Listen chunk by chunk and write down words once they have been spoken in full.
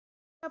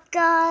up,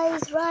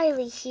 guys?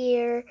 Riley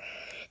here.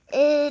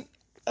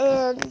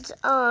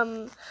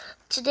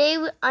 Today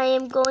I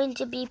am going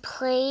to be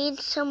playing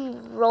some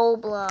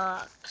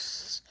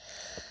Roblox.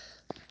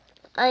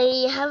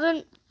 I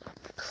haven't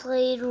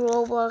played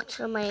Roblox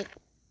on my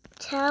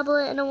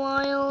tablet in a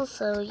while,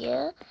 so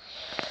yeah.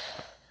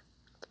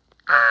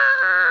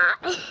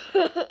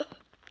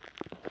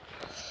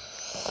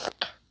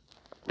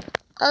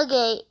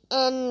 Okay,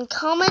 and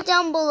comment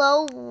down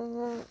below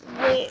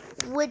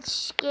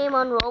which game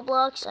on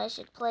Roblox I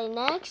should play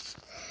next.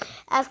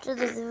 After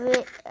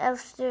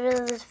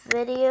this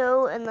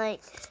video, in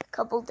like a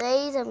couple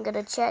days, I'm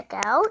gonna check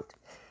out.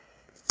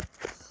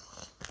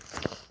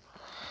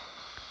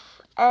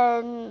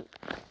 And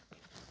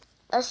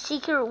a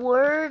secret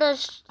word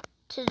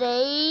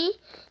today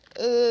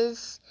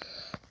is,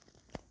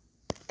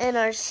 and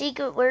our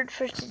secret word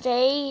for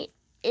today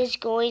is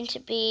going to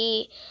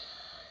be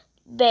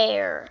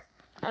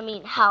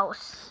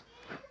house.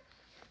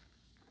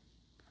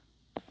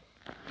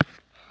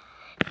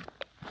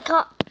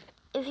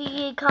 If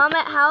you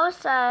comment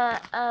house,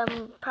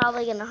 I'm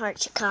probably gonna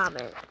heart your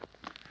comment.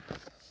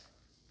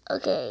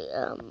 Okay,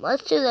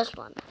 let's do this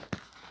one.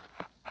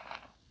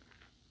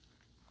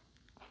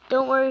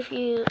 Don't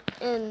worry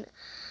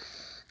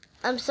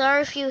I'm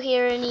sorry if you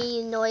hear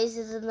any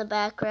noises in the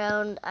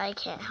background. I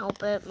can't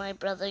help it. My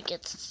brother he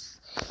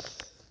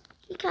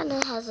kind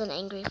of has an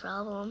angry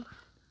problem.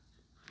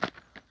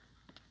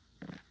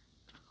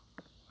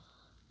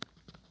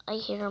 I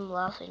hear him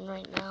laughing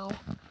right now.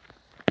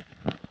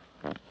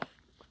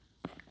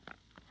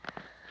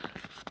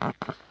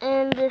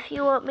 And if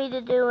you want me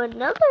to do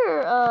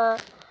another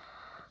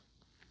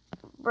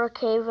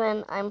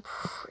Brookhaven,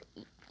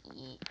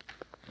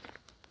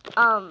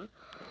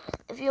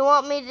 if you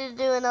want me to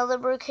do another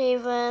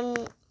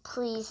Brookhaven,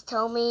 please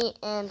tell me,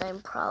 and I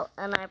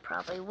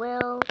probably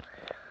will.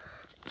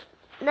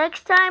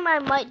 Next time I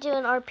might do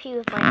an RP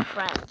with my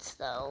friends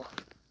though.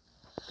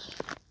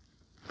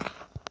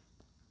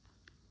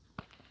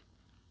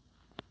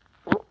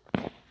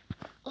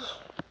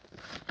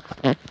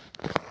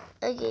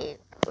 Okay,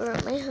 we're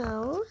at my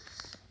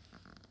house.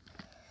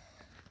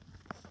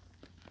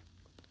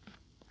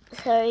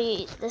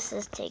 Sorry, this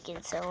is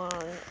taking so long.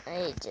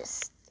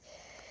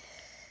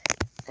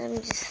 I'm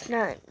just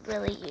not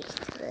really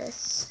used to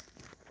this.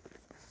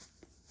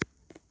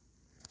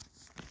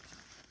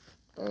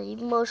 I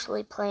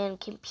mostly play on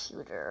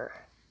computer.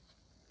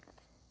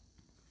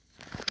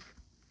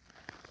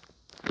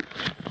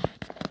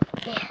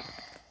 Yeah.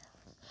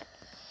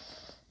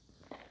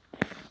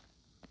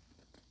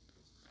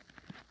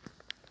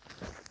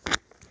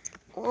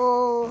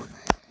 Well,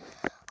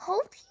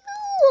 hope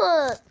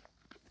you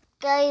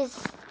guys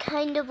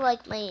kind of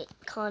like my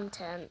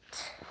content.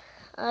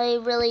 I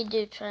really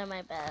do try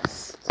my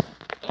best.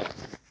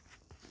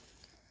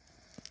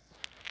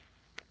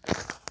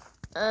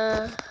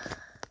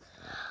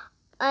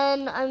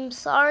 And I'm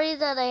sorry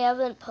that I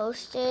haven't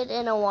posted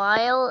in a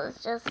while.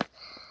 It's just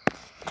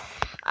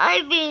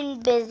I've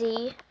been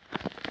busy.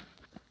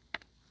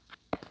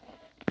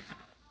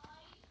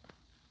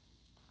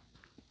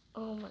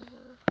 Oh my god.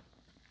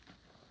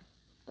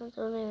 I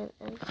don't even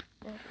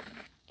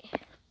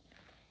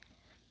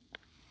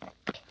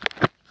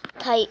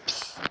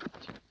types.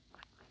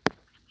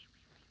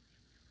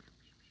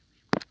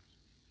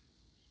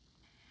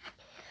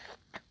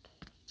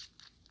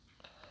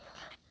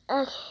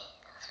 Okay.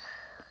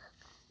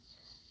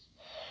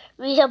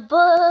 Read a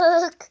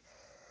book.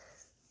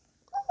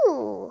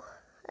 Ooh,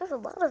 I have a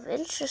lot of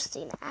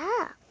interesting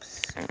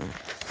apps.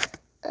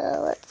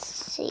 Let's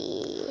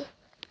see.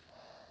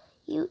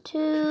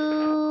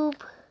 YouTube,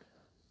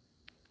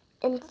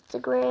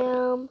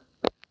 Instagram,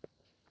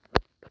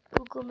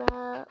 Google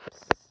Maps,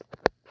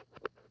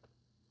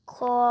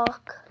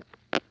 Clock.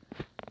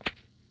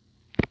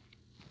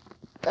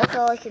 That's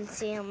all I can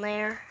see on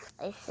there.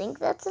 I think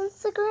that's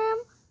Instagram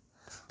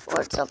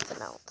or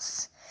something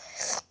else.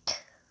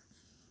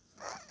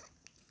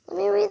 Let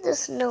me read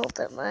this note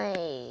that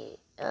my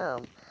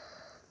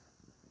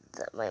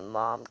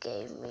mom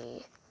gave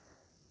me.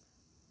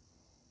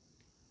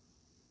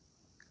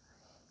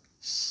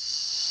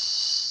 She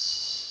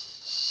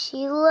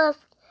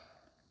left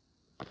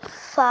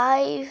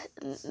 $5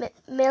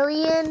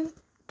 million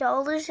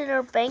in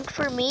her bank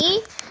for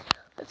me.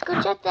 Let's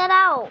go check that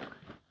out.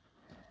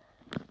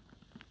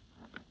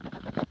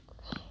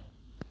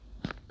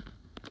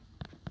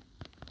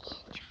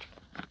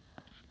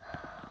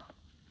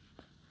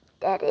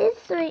 That is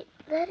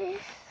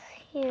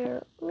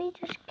here. Let me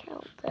just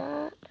count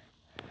that.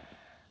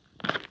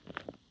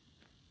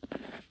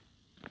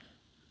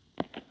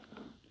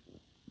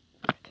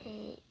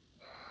 Okay.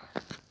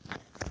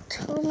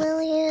 2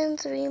 million,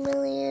 3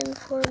 million,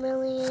 4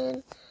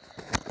 million,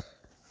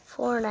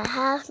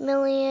 4.5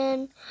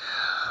 million,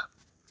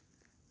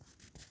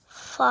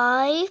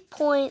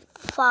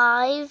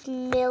 $5.5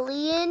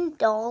 million?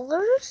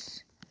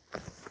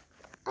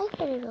 I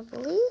can't even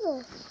believe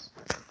this.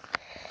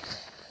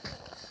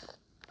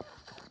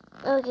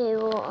 Okay,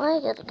 well, I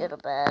gotta go to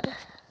bed.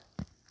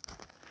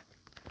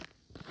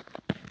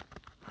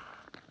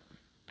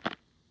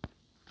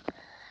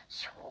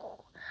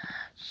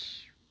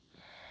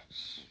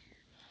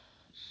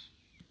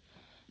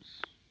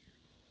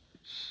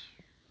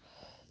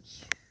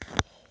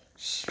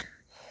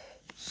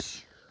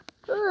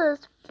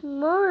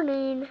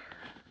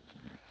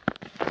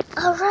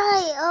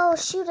 Oh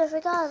shoot! I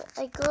forgot.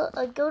 I go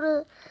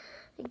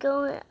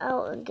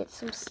out and get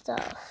some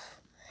stuff.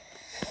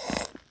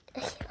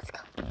 Okay, let's go.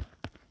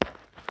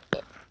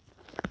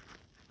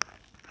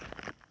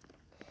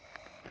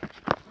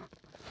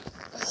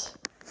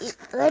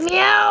 Let me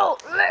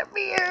out! Let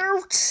me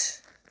out!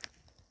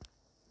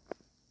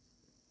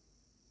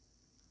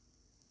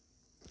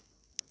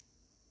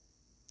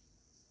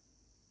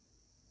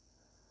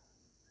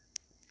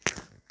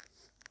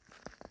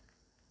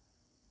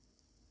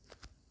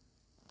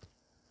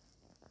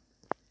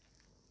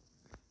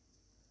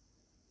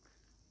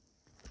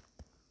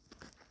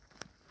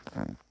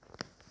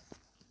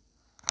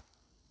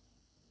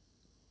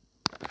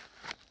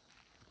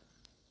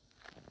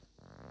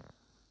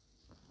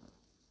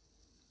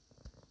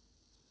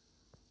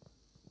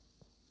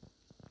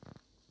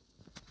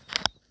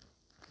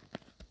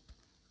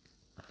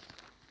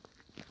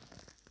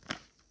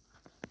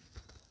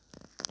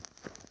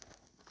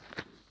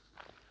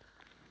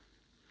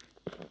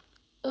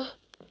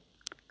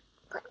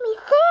 Let me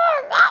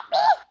through! Let me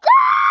through!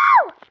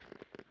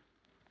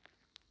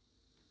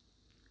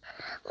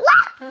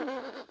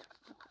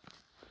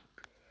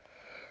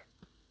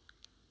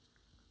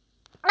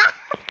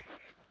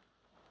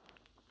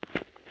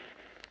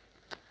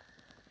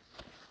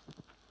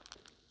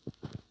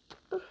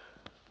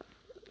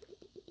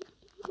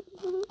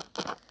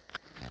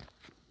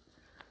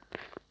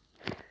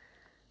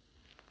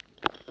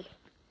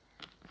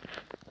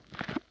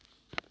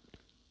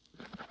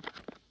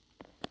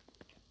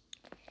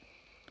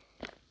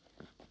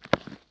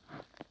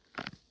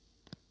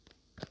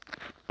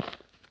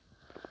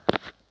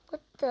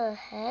 What the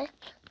heck?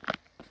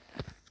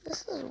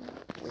 This is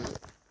weird.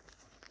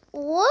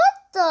 What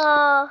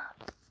the?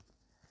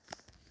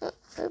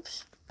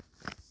 Oops.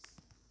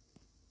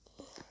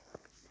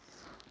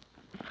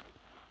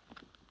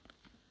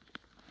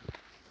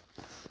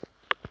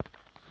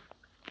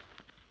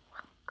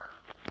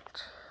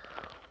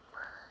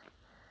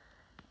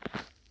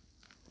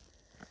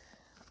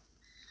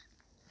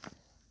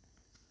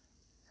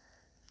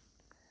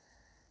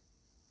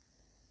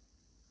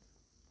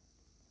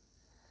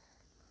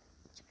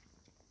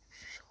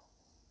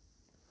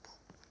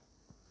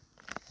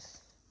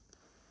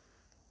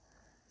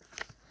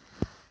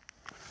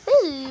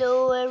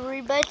 Hello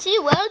everybody,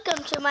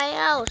 welcome to my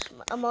house.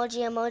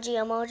 Emoji. I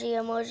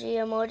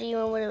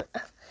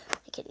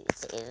can't even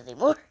say it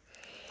anymore.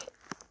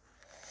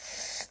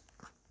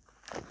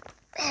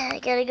 I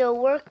gotta go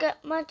work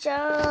at my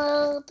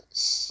job,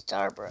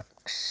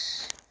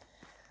 Starbucks.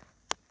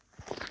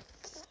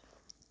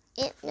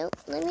 Nope,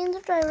 let me in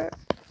the driver.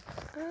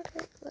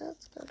 Okay,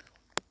 let's go.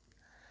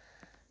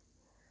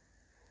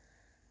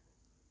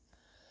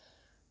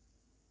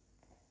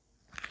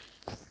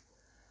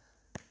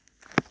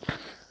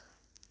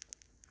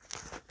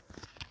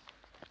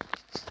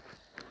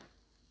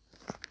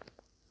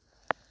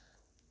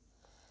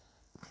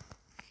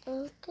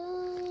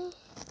 Okay.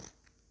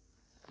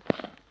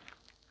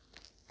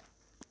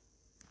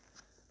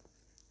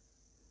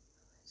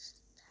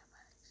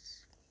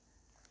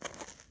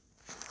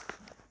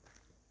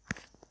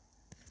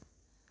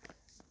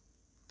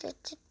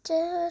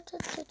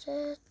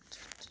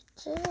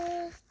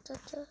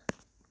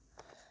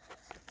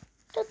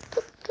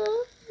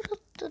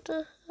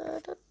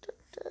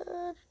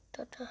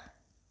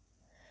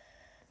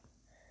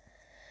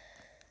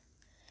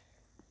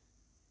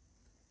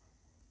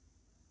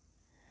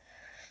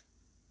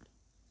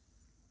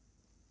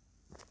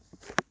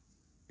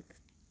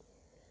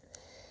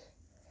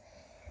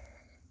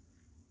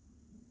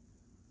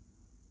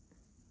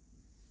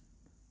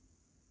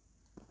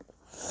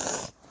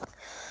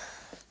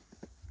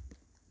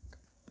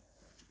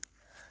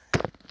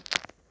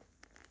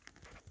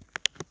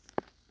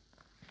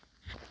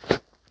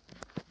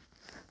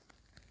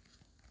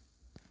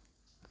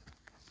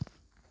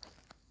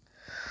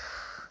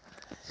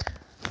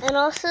 And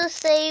also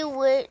say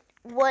what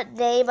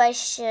name I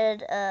should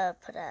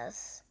put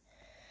as.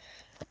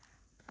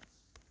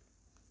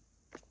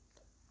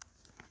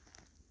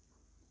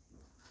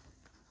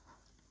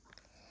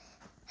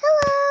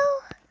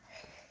 Hello.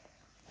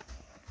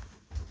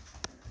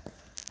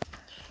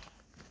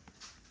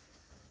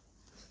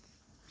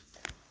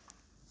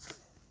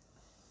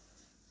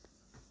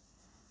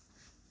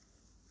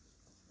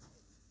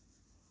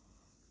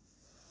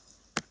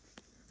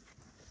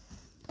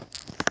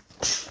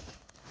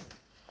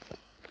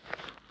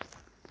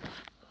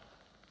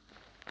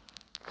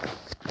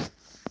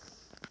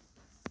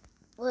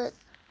 What?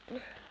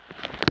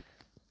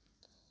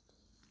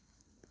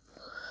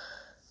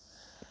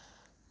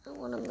 I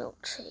want a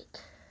milkshake.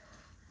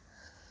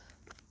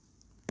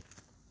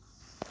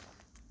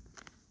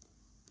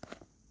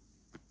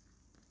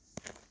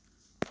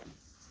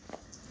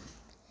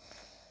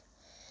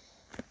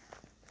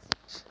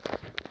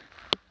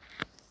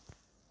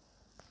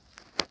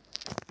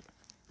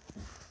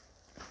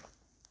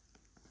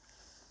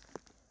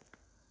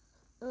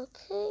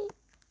 Okay.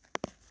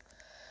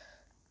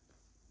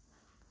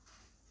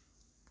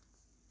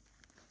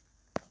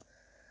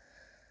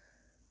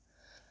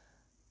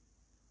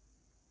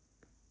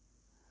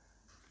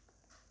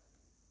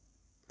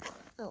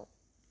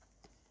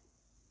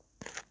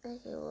 Okay,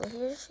 well,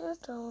 here's your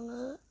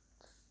donut.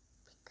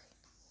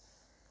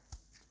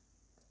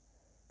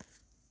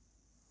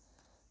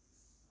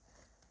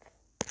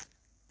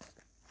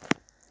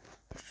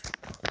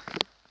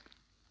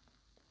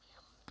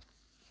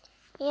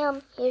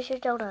 Yum, here's your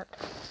donut.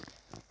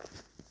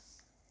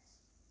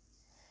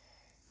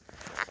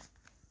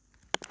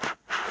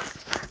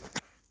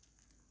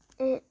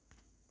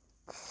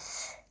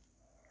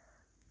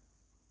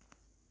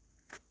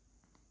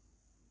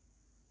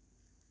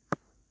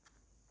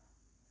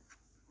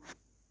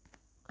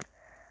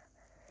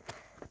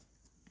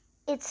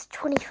 It's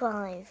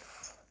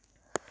 25.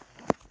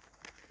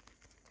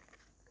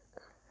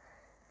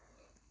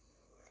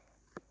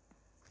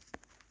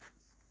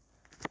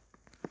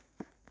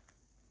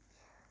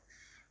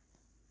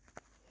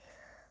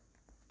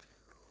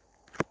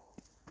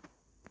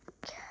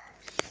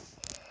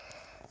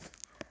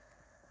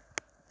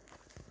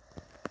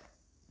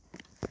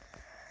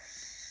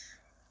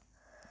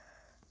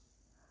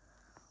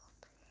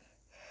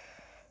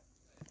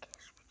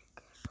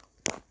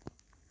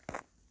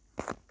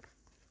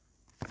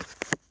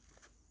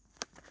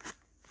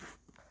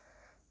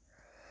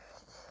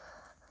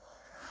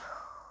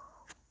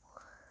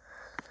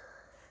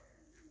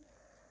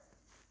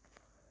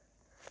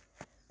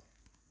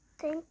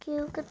 Thank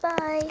you.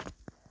 Goodbye.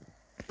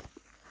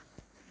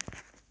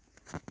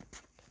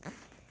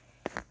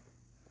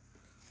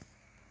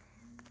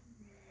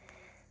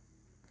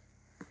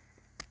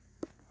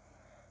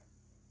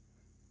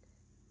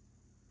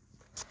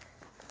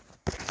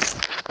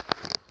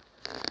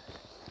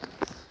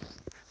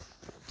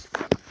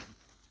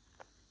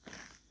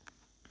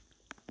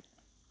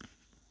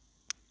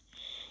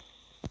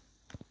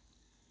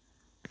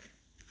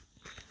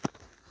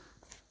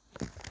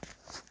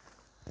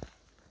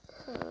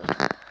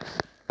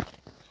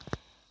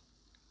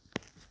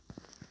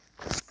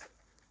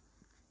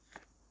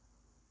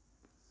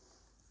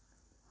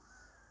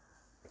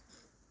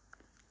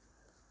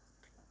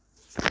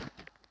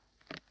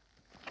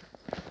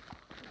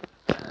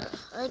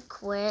 I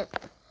quit.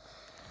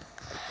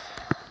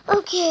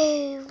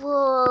 Okay,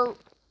 well,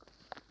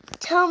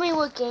 tell me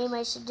what game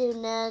I should do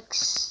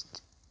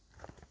next.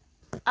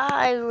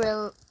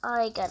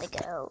 I gotta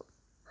go.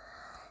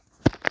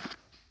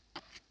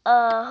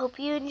 Hope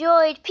you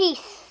enjoyed.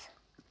 Peace.